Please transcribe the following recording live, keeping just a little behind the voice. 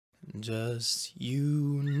Just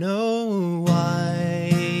you know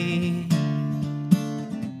why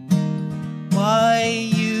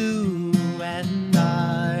you and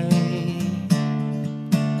I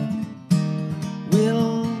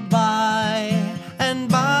will by and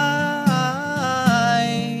by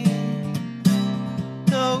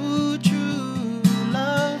know true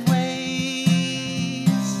love ways.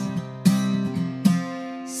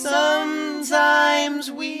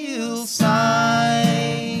 Sometimes we'll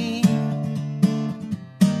sigh,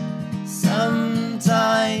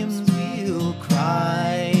 sometimes we'll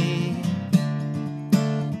cry,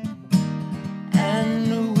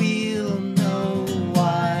 and we'll know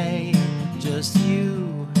why. Just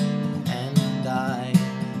you and I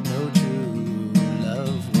know true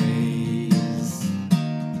love ways.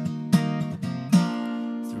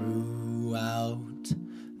 Throughout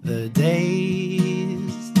the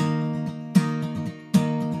days,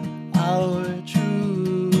 our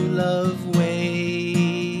true love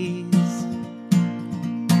ways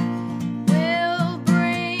will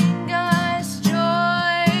bring us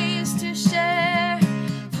joys to share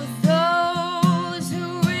for those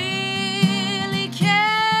who really care.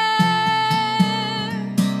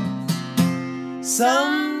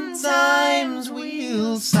 Sometimes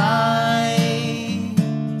we'll sigh,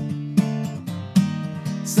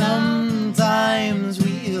 sometimes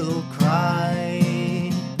we'll cry,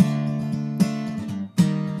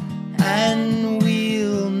 and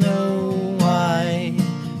we'll know why.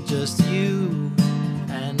 Just you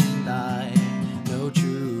and I know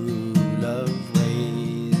true love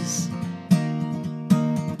ways.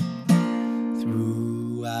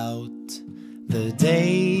 Throughout the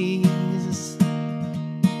days,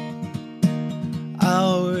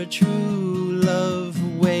 our true love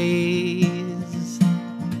ways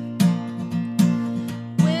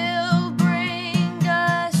Will bring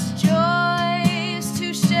us joys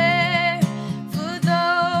to share for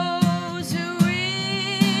those who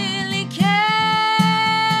really care.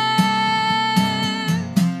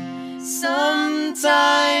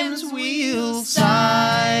 sometimes we'll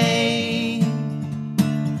sigh,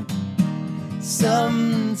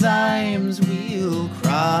 sometimes we'll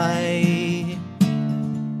cry,